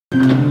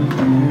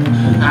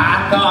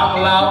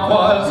love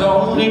was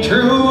only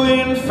true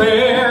in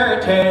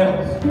fairy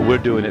tales. We're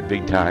doing it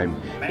big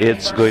time.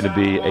 It's going to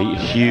be a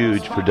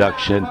huge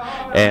production,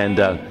 and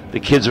the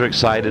kids are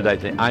excited. I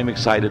think I'm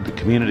excited. The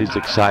community's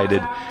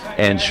excited,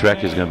 and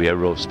Shrek is going to be a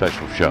real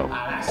special show.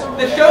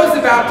 The show's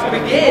about to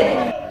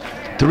begin.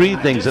 Three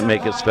things that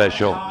make it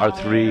special are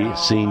three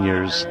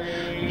seniors,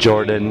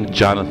 Jordan,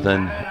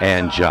 Jonathan,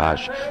 and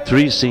Josh.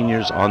 Three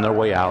seniors on their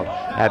way out,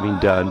 having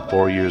done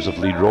 4 years of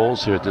lead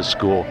roles here at this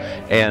school,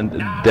 and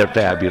they're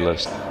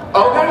fabulous.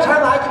 Ogres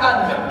are like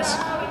onions.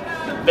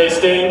 They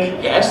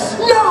stink. Yes.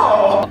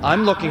 No.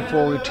 I'm looking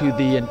forward to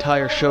the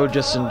entire show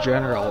just in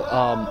general.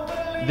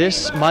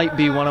 This might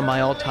be one of my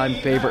all-time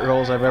favorite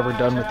roles I've ever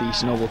done with the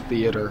East Noble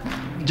Theater.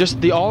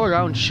 Just the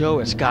all-around show.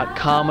 It's got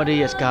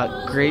comedy, it's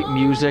got great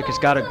music, it's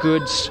got a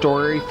good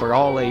story for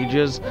all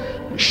ages.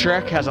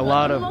 Shrek has a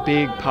lot of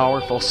big,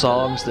 powerful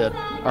songs that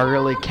are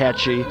really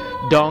catchy.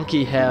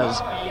 Donkey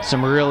has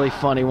some really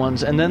funny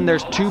ones. And then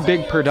there's two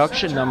big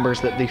production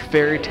numbers that the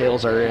fairy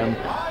tales are in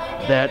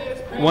that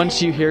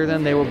once you hear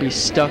them, they will be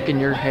stuck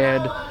in your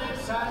head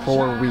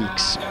for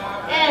weeks.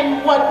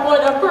 And what would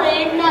a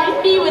brave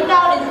knight be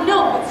without his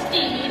noble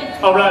steed?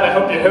 Alright, I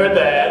hope you heard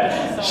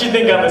that. She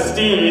think I'm a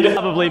steed.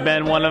 Probably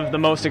been one of the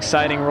most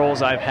exciting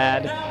roles I've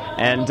had,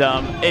 and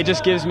it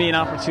just gives me an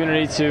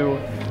opportunity to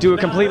do a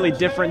completely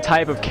different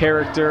type of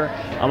character.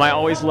 I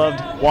always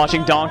loved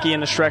watching Donkey in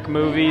the Shrek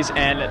movies,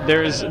 and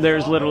there's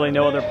literally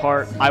no other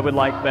part I would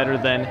like better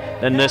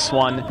than this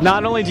one.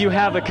 Not only do you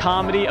have the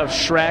comedy of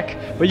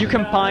Shrek, but you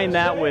combine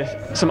that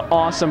with some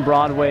awesome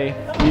Broadway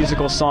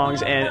musical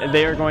songs, and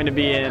they are going to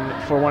be in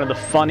for one of the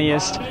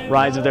funniest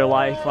rides of their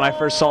life. When I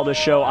first saw this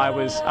show, I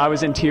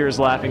was in tears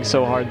laughing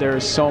so hard. There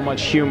is so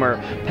much humor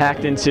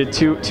packed into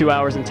 2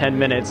 hours and 10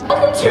 minutes.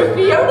 Welcome to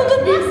Fiona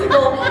the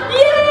Musical.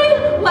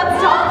 Yay!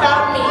 Let's talk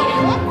about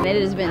me. It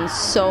has been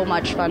so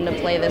much fun to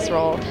play this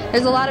role.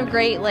 There's a lot of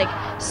great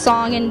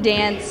song and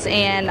dance,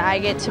 and I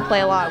get to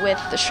play a lot with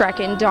Shrek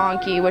and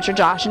Donkey, which are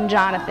Josh and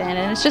Jonathan,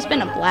 and it's just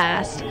been a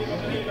blast.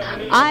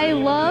 I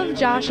love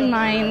Josh and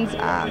mine's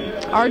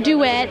our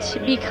duet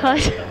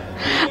because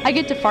I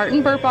get to fart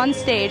and burp on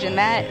stage, and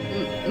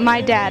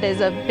my dad is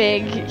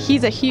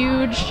he's a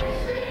huge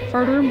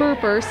farter and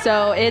burper,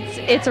 so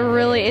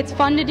it's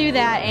fun to do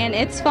that, and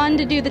it's fun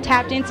to do the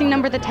tap dancing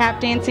number, the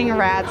tap dancing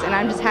rats, and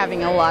I'm just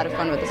having a lot of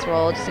fun with this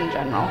role just in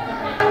general.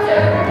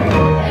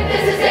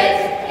 This is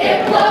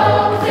it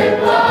blows, it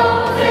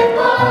blows, it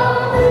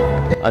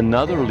blows.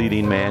 Another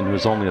leading man who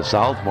is only a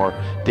sophomore,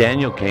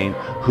 Daniel Kane,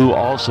 who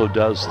also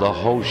does the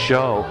whole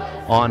show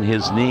on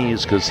his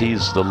knees because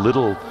he's the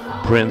little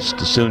prince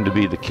to soon to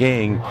be the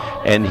king,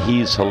 and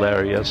he's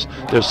hilarious.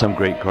 There's some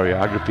great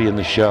choreography in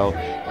the show.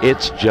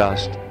 It's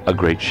just a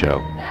great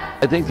show.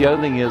 I think the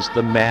other thing is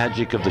the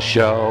magic of the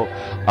show.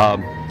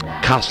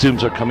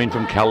 Costumes are coming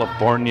from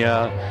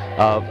California.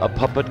 A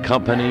puppet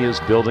company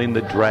is building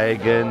the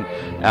dragon.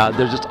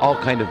 There's just all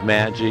kind of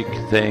magic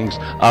things.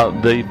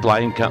 The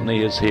flying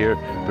company is here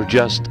for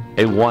just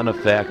a one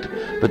effect.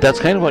 But that's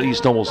kind of what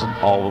East Noble's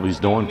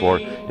always known for,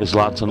 is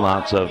lots and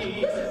lots of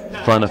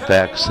fun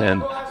effects,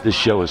 and this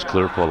show is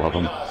clear full of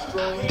them.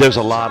 There's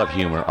a lot of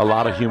humor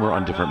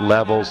on different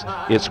levels.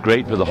 It's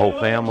great for the whole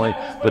family,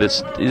 but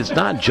it's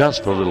not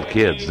just for little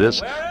kids.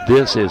 This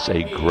is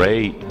a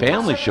great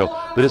family show,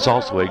 but it's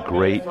also a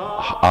great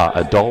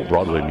adult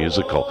Broadway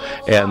musical.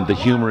 And the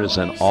humor is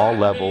in all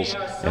levels,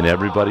 and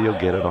everybody will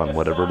get it on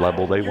whatever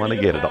level they want to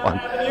get it on.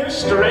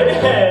 Straight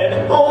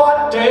ahead,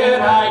 what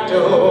did I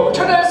do to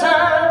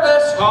deserve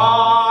this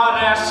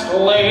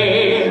honestly?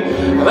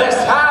 This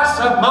house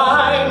of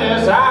mine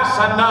is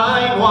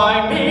asinine,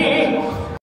 why me?